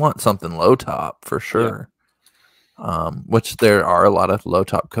 You want something low top for sure. Yeah. Which there are a lot of low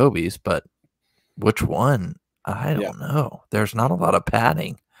top Kobe's, but which one? I don't know. There's not a lot of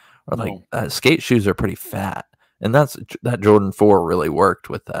padding, or skate shoes are pretty fat, and that Jordan 4 really worked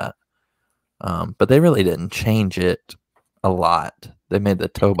with that. But they really didn't change it a lot. They made the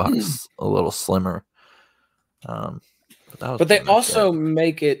toe box a little slimmer. But they also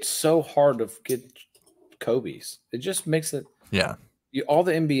make it so hard to get Kobe's. It just makes it. Yeah. All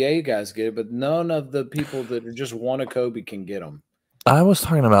the NBA guys get it, but none of the people that just want a Kobe can get them. I was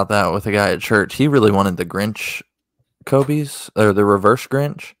talking about that with a guy at church. He really wanted the Grinch Kobe's, or the reverse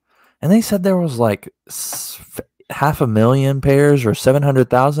Grinch. And they said there was like 500,000 pairs or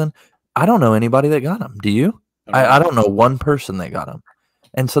 700,000. I don't know anybody that got them. Do you? I don't know one person that got them.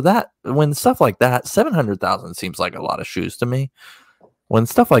 And so when stuff like that, 700,000 seems like a lot of shoes to me. When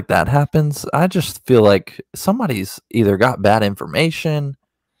stuff like that happens, I just feel like somebody's either got bad information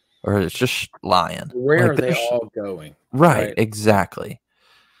or it's just lying. Where are they all going? Right, exactly.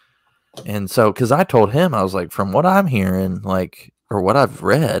 And so, because I told him, I was like, from what I'm hearing, or what I've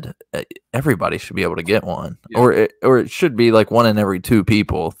read, everybody should be able to get one. Yeah. Or it should be like one in every 2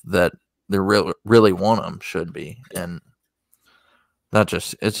 people that they really want them should be. And it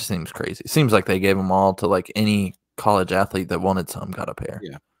just seems crazy. It seems like they gave them all to like any college athlete that wanted some got a pair.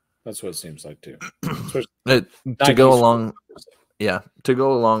 Yeah, that's what it seems like too. To go along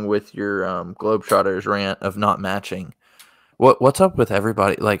with your Globetrotters rant of not matching. What's up with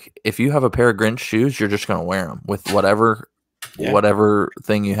everybody? Like, if you have a pair of Grinch shoes, you're just gonna wear them with whatever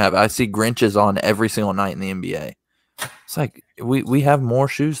thing you have. I see Grinches on every single night in the NBA. It's like we have more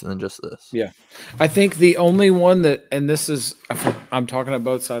shoes than just this. Yeah. I think the only one that, and this is, I'm talking on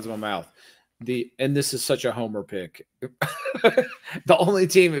both sides of my mouth. And this is such a homer pick. The only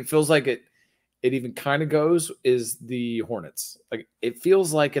team it feels like it even kind of goes is the Hornets. Like it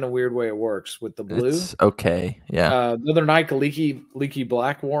feels like in a weird way it works with the blue. It's okay. Yeah. The other night, Leaky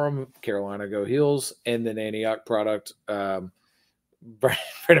Black wore them. Carolina go heels, and then Antioch product. Brandon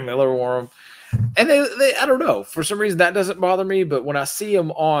Miller wore them. And they, I don't know. For some reason, that doesn't bother me. But when I see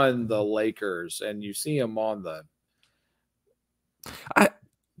them on the Lakers and you see them on the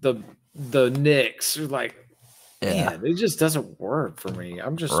Knicks, you're like, man, it just doesn't work for me.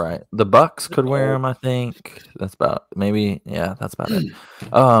 I'm just right. The Bucks could wear them. I think that's about that's about it.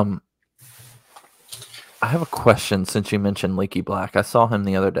 I have a question since you mentioned Leaky Black. I saw him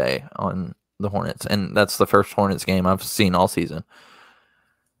the other day on the Hornets, and that's the first Hornets game I've seen all season.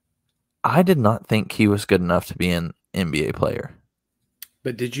 I did not think he was good enough to be an NBA player.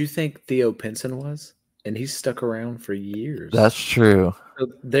 But did you think Theo Pinson was? And he's stuck around for years. That's true. So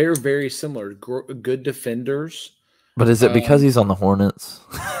they're very similar. Good defenders. But is it because he's on the Hornets?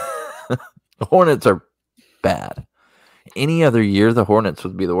 The Hornets are bad. Any other year, the Hornets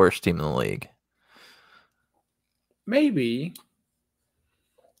would be the worst team in the league. Maybe.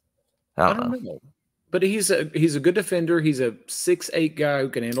 I don't know. But he's a good defender. He's a 6'8" guy who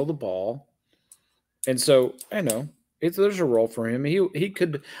can handle the ball. And so, I know, there's a role for him. He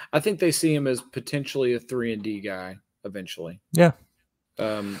could – I think they see him as potentially a 3-and-D guy eventually. Yeah.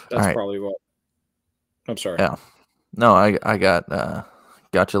 That's probably what – I'm sorry. Yeah. No, I got you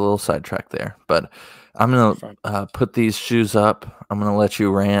a little sidetracked there. But I'm going to put these shoes up. I'm going to let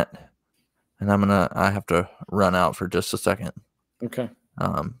you rant. And I have to run out for just a second. Okay.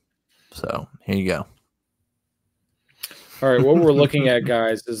 So here you go. All right, what we're looking at,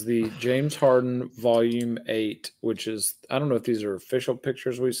 guys, is the James Harden Volume 8, which is, I don't know if these are official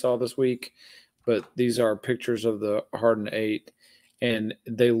pictures we saw this week, but these are pictures of the Harden 8, and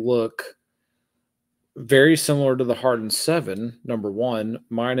they look very similar to the Harden 7, number one,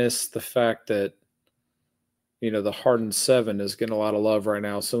 minus the fact that, the Harden 7 is getting a lot of love right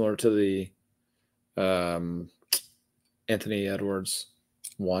now, similar to the Anthony Edwards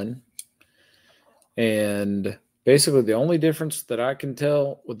 1. And basically, the only difference that I can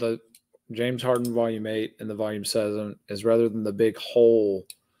tell with the James Harden Volume 8 and the Volume 7 is rather than the big hole,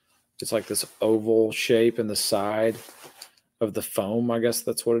 it's like this oval shape in the side of the foam. I guess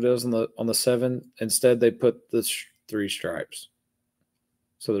that's what it is on the 7. Instead, they put the 3 stripes.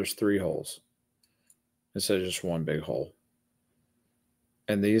 So there's 3 holes instead of just one big hole.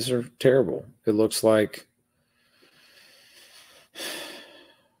 And these are terrible. It looks like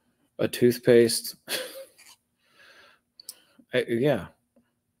a toothpaste.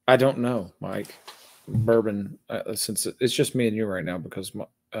 I don't know, Mike. Bourbon, since it's just me and you right now because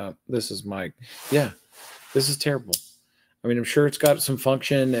this is Mike. Yeah, this is terrible. I mean, I'm sure it's got some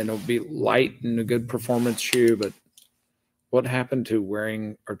function and it'll be light and a good performance shoe, but what happened to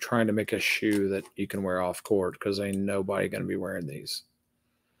wearing or trying to make a shoe that you can wear off court? Because ain't nobody going to be wearing these.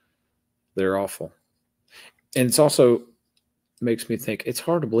 They're awful. And it's also makes me think it's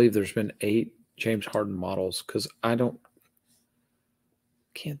hard to believe there's been 8 James Harden models because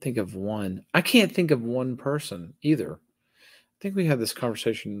can't think of one. I can't think of one person either. I think we had this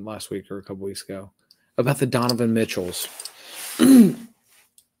conversation last week or a couple weeks ago about the Donovan Mitchells.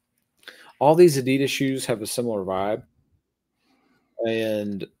 All these Adidas shoes have a similar vibe.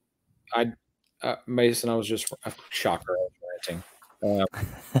 And Mason, I was just shocker. I was ranting.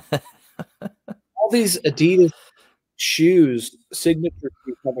 All these Adidas shoes, signature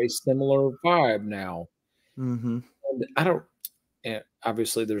shoes, have a similar vibe now. Mm-hmm. And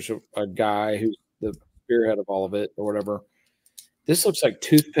obviously there's a guy who's the spearhead of all of it or whatever. This looks like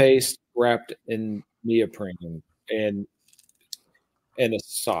toothpaste wrapped in neoprene and a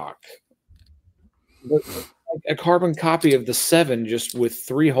sock. But a carbon copy of the 7 just with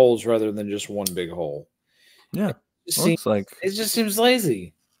 3 holes rather than just one big hole. Yeah. It just seems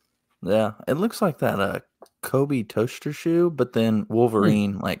lazy. Yeah. It looks like that Kobe toaster shoe, but then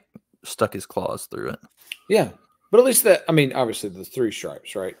Wolverine stuck his claws through it. Yeah. But at least obviously the 3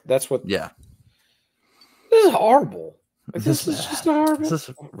 stripes, right? That's what. Yeah. This is horrible. This is just horrible. This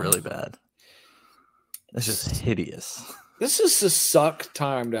is really bad. It's just hideous. This is a suck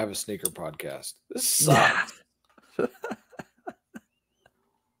time to have a sneaker podcast. This sucks.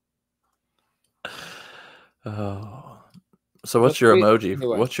 Oh. So what's your emoji?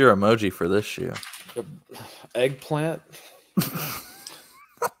 Anyway. What's your emoji for this shoe? Eggplant.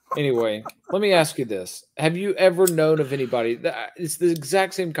 Anyway, let me ask you this. Have you ever known of anybody it's the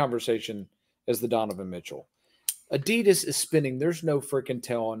exact same conversation as the Donovan Mitchell. Adidas is spending, there's no freaking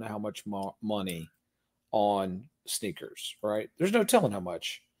telling how much money on sneakers, right? There's no telling how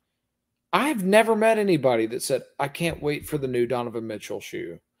much. I've never met anybody that said, I can't wait for the new Donovan Mitchell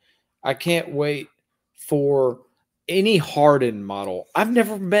shoe. I can't wait for any Harden model. I've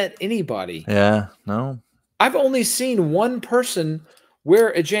never met anybody. Yeah, no. I've only seen one person wear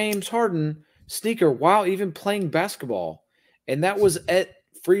a James Harden sneaker while even playing basketball, and that was at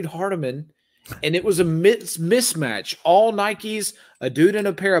Freed Hardeman, and it was a mismatch. All Nikes, a dude in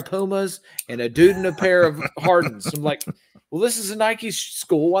a pair of Pumas, and a dude in a pair of Hardens. I'm like, well, this is a Nike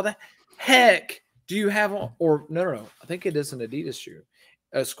school. Why the heck do you have on? Or no. I think it is an Adidas shoe,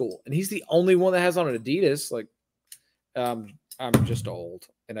 school, and he's the only one that has on an Adidas. Like, I'm just old,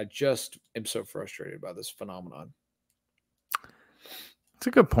 and I just am so frustrated by this phenomenon. It's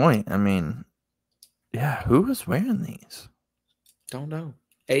a good point. I mean, yeah, who was wearing these? Don't know.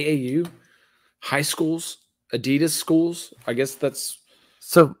 AAU, high schools, Adidas schools. I guess that's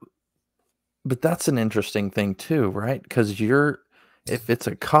so. But that's an interesting thing too, right? Because if it's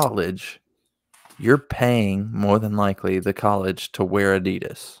a college, you're paying more than likely the college to wear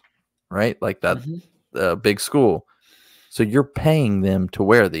Adidas, right? Like that big school. So you're paying them to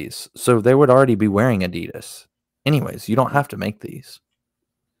wear these. So they would already be wearing Adidas. Anyways, you don't have to make these.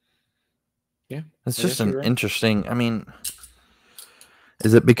 Yeah. It's just an interesting, I mean,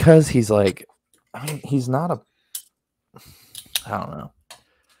 is it because he's like, I mean, he's not I don't know.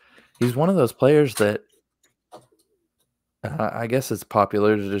 He's one of those players that I guess it's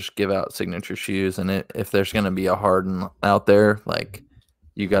popular to just give out signature shoes. And if there's going to be a Harden out there, like,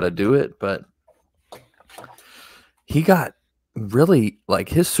 you got to do it. But he got really, like,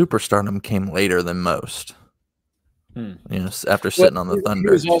 his superstardom came later than most. You know, after sitting on the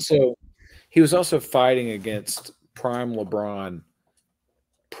Thunder. He was also fighting against prime LeBron,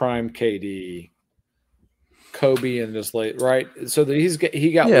 prime KD, Kobe, and this late, right? So that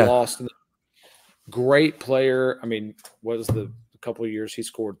he got lost in the great player. I mean, what is the couple of years he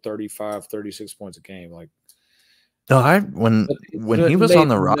scored 35, 36 points a game? Like, no, when he was on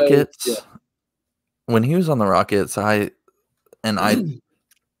the Rockets, when he was on the Rockets, I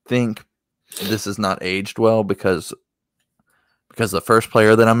think this is not aged well because the first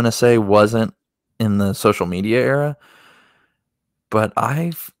player that I'm going to say wasn't in the social media era, but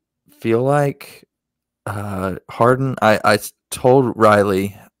I feel like Harden. I told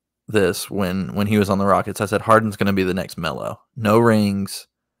Riley this when he was on the Rockets. I said Harden's going to be the next Melo. No rings,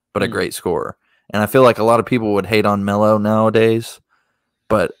 but a great scorer. And I feel like a lot of people would hate on Melo nowadays,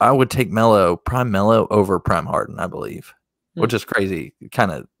 but I would take prime Melo over prime Harden, I believe, which is crazy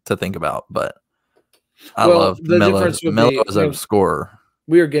kind of to think about, but I love Melo as a scorer.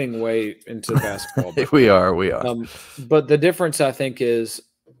 We are getting way into basketball. we are. But the difference, I think, is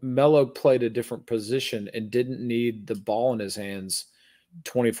Melo played a different position and didn't need the ball in his hands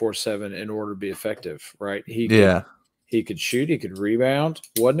 24/7 in order to be effective, right? He could shoot, he could rebound,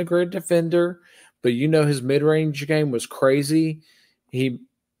 wasn't a great defender, but his mid-range game was crazy. He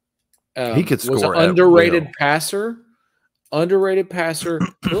could score. Was an underrated passer, a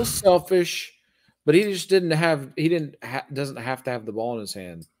little selfish, but he just doesn't have to have the ball in his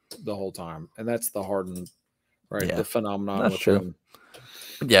hand the whole time, and that's the Harden, right? Yeah, the phenomenon. That's true. Him.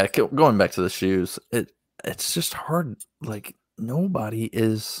 Yeah, going back to the shoes, it's just hard. Like, nobody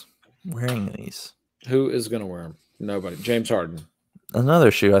is wearing these. Who is going to wear them? Nobody. James Harden.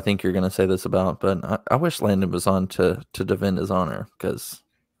 Another shoe I think you're going to say this about, but I wish Landon was on to defend his honor, because.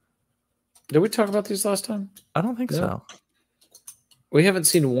 Did we talk about these last time? I don't think so. We haven't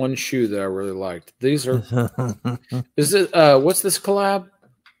seen one shoe that I really liked. These are. Is it? What's this collab?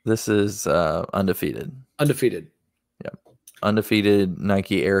 This is Undefeated. Undefeated. Yep. Undefeated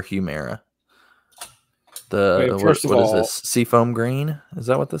Nike Air Humera. What is this? Seafoam green? Is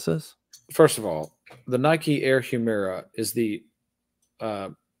that what this is? First of all, the Nike Air Humera is the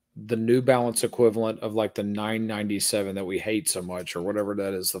New Balance equivalent of like the 997 that we hate so much, or whatever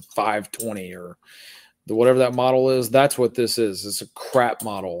that is, the 520 or whatever that model is. That's what this is. It's a crap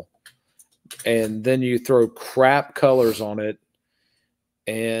model. And then you throw crap colors on it,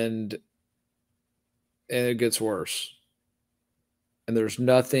 and it gets worse. And there's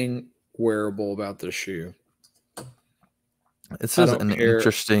nothing wearable about this shoe. This is an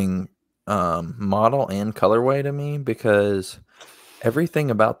interesting model and colorway to me, because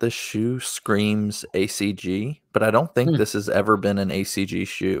everything about this shoe screams ACG, but I don't think this has ever been an ACG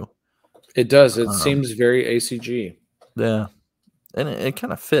shoe. It does. It seems very ACG. Yeah. And it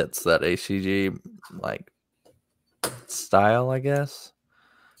kind of fits that ACG like style, I guess.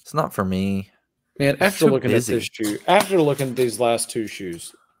 It's not for me. Man, after looking at this shoe, after looking at these last two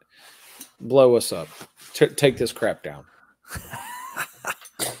shoes, blow us up. take this crap down.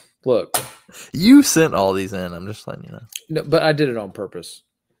 Look, You sent all these in. I'm just letting you know. no, but I did it on purpose.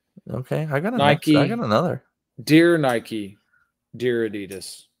 Okay, I got a Nike. I got another. Dear Nike, dear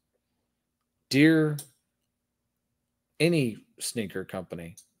Adidas, dear any sneaker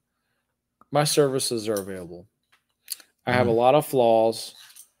company, my services are available. I have a lot of flaws.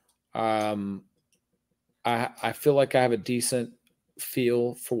 I feel like I have a decent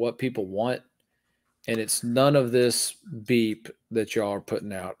feel for what people want, and it's none of this beep that y'all are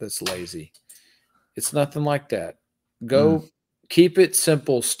putting out that's lazy. It's nothing like that. Go keep it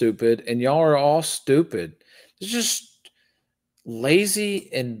simple, stupid, and y'all are all stupid. It's just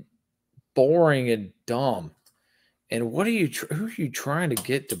lazy and boring and dumb. And what are you? Who are you trying to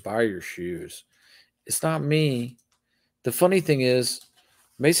get to buy your shoes? It's not me. The funny thing is,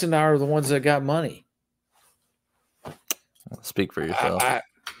 Mason and I are the ones that got money. Speak for yourself.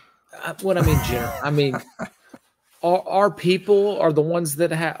 What I mean, I mean, our people are the ones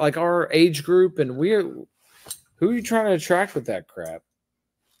that have like our age group, and who are you trying to attract with that crap?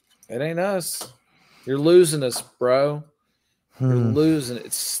 It ain't us. You're losing us, bro. You're losing.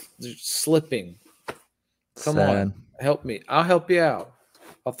 It's slipping. Come on, help me. I'll help you out.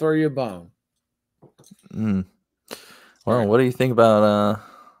 I'll throw you a bone. Well, what do you think about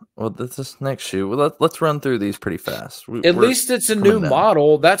this next shoe? Well, let's run through these pretty fast. At least it's a new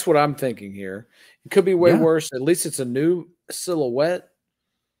model. That's what I'm thinking here. It could be way worse. At least it's a new silhouette.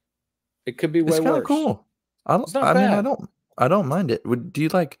 It could be way it's kind worse. of cool. I don't mind it. Do you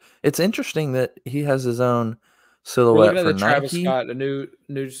like? It's interesting that he has his own silhouette We're looking at for the Nike. Travis Scott, a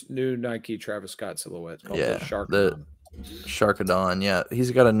new Nike Travis Scott silhouette called the Sharkadon. Sharkadon, yeah.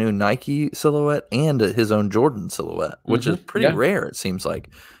 He's got a new Nike silhouette and his own Jordan silhouette, which is pretty rare, it seems like.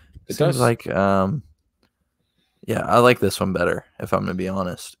 It seems like, I like this one better, if I'm going to be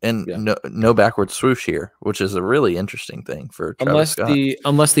honest. And no backward swoosh here, which is a really interesting thing for Travis Scott.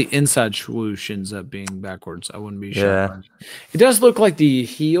 Unless the inside swoosh ends up being backwards, I wouldn't be shocked. It does look like the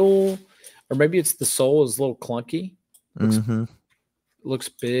heel, or maybe it's the sole is a little clunky. Looks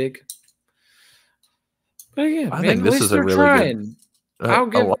big. But again, I think this is a really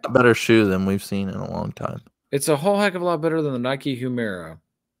good, a lot better shoe than we've seen in a long time. It's a whole heck of a lot better than the Nike Humero.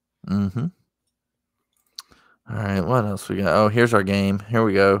 All right, what else we got? Oh, here's our game. Here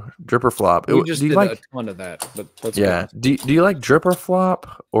we go. Drip or flop. We just did a ton of that, but let's go. Do you like drip or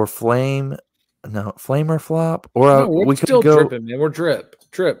flop or flame? No, flame or flop? Or we could still go dripping, man. We're drip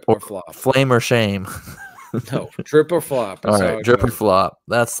or flop. Flame or shame. No, drip or flop. All right, drip or flop.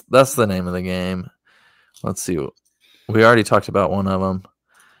 That's the name of the game. Let's see. We already talked about one of them,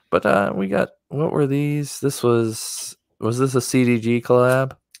 but we got, what were these? This was this a CDG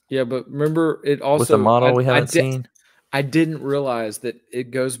collab? Yeah, but remember it also with a model we haven't seen. I didn't realize that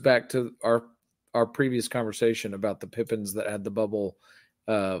it goes back to our previous conversation about the Pippins that had the bubble.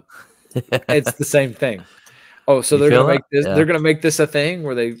 It's the same thing. Oh, so they're gonna make this. Yeah. They're gonna make this a thing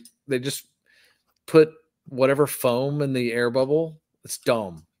where they just put whatever foam in the air bubble. It's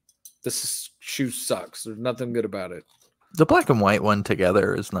dumb. Shoe sucks. There's nothing good about it. The black and white one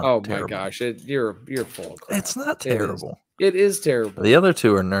together is not. Oh terrible. My gosh, you're full of crap. It's not terrible. It is terrible. The other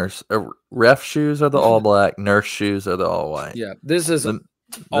two are ref shoes are the all black. Nurse shoes are the all white. Yeah, this is the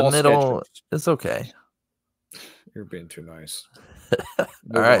middle. It's okay. You're being too nice. All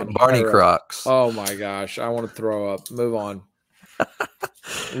right, Barney Crocs. Oh my gosh, I want to throw up. Move on.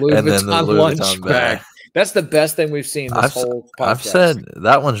 Louis Vuitton lunch bag. That's the best thing we've seen this whole podcast. I've said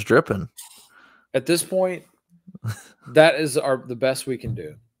that one's dripping. At this point, that is the best we can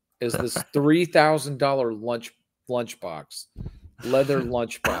do. Is this $3,000 lunchbox, leather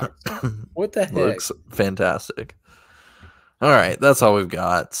lunchbox? What the heck? Looks fantastic. All right, that's all we've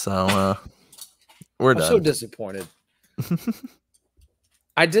got. So we're done. I'm so disappointed.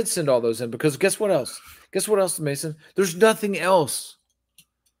 I did send all those in because guess what else? Guess what else, Mason? There's nothing else.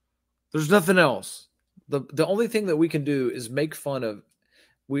 There's nothing else. The only thing that we can do is make fun of.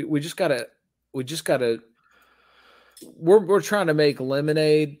 We just gotta. We're trying to make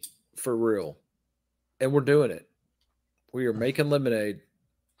lemonade for real, and we're doing it. We are making lemonade.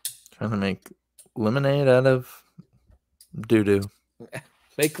 Trying to make lemonade out of doo doo.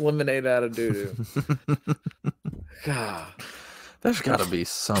 Make lemonade out of doo doo. God, there's got to be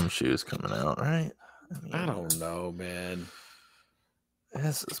some shoes coming out, right? I don't know, man.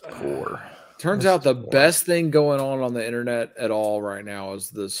 This is poor. Turns out the best thing going on the internet at all right now is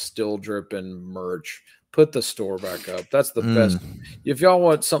the still dripping merch. Put the store back up. That's the best. If y'all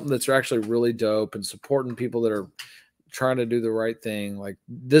want something that's actually really dope and supporting people that are trying to do the right thing, like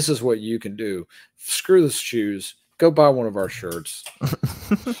this is what you can do. Screw the shoes. Go buy one of our shirts.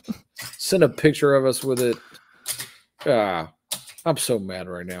 Send a picture of us with it. I'm so mad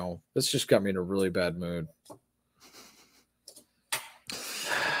right now. This just got me in a really bad mood.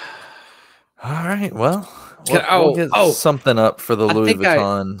 All right. Well, we'll get something up for the Louis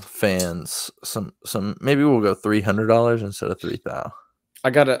Vuitton fans. Some maybe we'll go $300 instead of $3,000.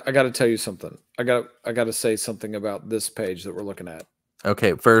 I gotta tell you something. I gotta say something about this page that we're looking at.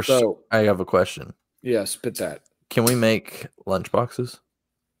 Okay, first I have a question. Yeah, spit that. Can we make lunch boxes?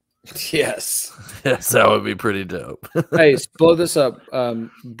 Yes. Yes, that would be pretty dope. Hey, blow this up,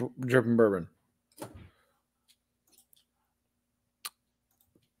 Dripping Bourbon.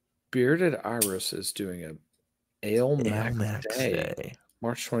 Bearded Iris is doing a Ale Mac Day.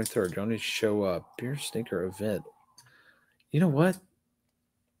 March 23rd. Y'all need to show up. Beer sneaker event. You know what?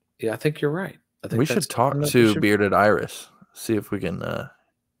 Yeah, I think you're right. I think we should talk to Bearded Iris. See if we can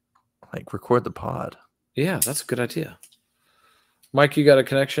like record the pod. Yeah, that's a good idea. Mike, you got a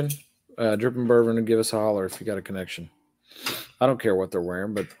connection? Dripping Bourbon and give us a holler if you got a connection. I don't care what they're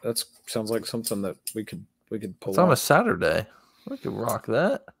wearing, but that sounds like something that we could pull. It's on a Saturday. We could rock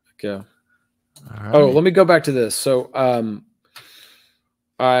that. Yeah. Right. Oh, let me go back to this. So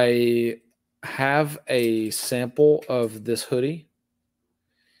I have a sample of this hoodie,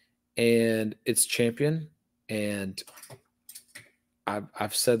 and it's Champion, and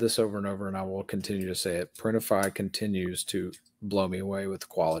I've said this over and over, and I will continue to say it. Printify continues to blow me away with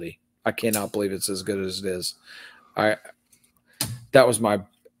quality. I cannot believe it's as good as it is. That was my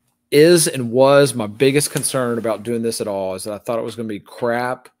biggest concern about doing this at all, is that I thought it was going to be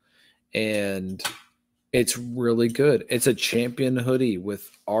crap, and it's really good. It's a Champion hoodie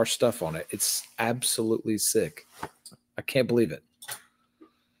with our stuff on it. It's absolutely sick. I can't believe it.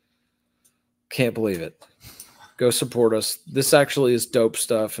 Can't believe it. Go support us. This actually is dope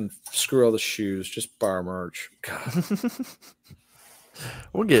stuff, and screw all the shoes. Just buy our merch. God.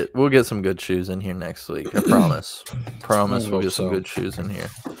 We'll get some good shoes in here next week. I promise. We'll get some good shoes in here.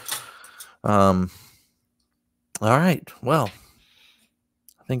 All right. Well,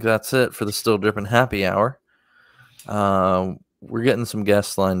 I think that's it for the Still Dripping Happy Hour. We're getting some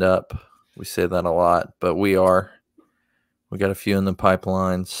guests lined up. We say that a lot, but we got a few in the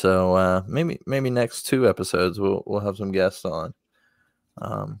pipeline. So maybe next 2 episodes we'll have some guests on.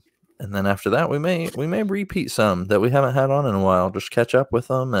 And then after that we may repeat some that we haven't had on in a while. Just catch up with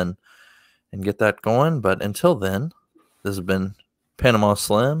them and get that going. But until then, this has been Panama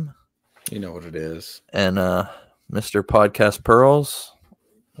Slim. You know what it is. And Mr. Podcast Pearls.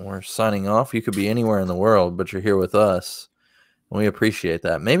 We're signing off. You could be anywhere in the world, but you're here with us. And we appreciate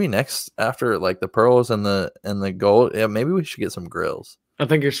that. Maybe next, after like the pearls and the gold, yeah, maybe we should get some grills. I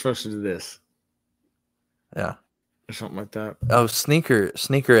think you're supposed to do this. Yeah. Or something like that. Oh, sneaker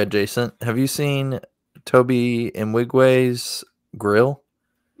adjacent. Have you seen Toby Nwigwe's grill?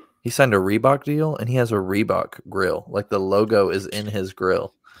 He signed a Reebok deal, and he has a Reebok grill. Like the logo is in his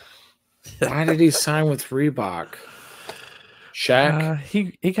grill. Why did he sign with Reebok? Shaq?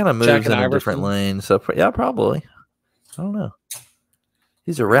 He kind of moves in a different lane. So yeah, probably. I don't know.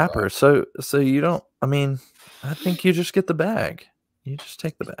 He's a rapper, so you don't. I mean, I think you just get the bag. You just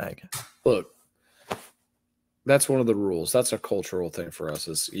take the bag. Look, that's one of the rules. That's a cultural thing for us.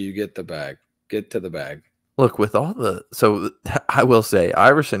 Is you get the bag. Get to the bag. Look, with all so I will say,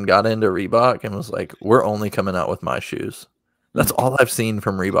 Iverson got into Reebok and was like, "We're only coming out with my shoes." That's all I've seen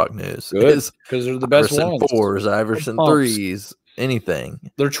from Reebok news. Good, because they're the best Iverson ones. 4s, Iverson 3s, anything.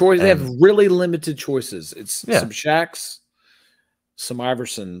 Their choice. They have really limited choices. It's some Shaqs, some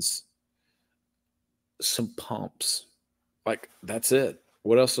Iversons, some pumps. Like that's it.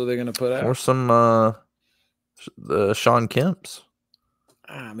 What else are they going to put out? Or some the Sean Kemps.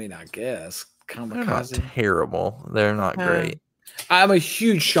 I mean, I guess they're not terrible. They're not great. I'm a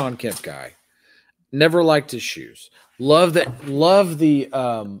huge Sean Kemp guy. Never liked his shoes. Love the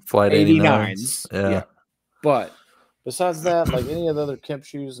Flight 89s. Yeah. But besides that, like any of the other Kemp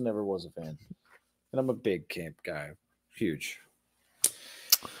shoes, never was a fan. And I'm a big Kemp guy. Huge.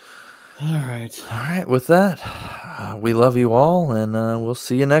 All right. With that, we love you all, and we'll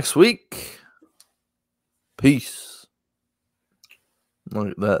see you next week. Peace. Look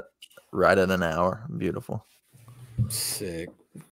at that. Right at an hour. Beautiful. Sick.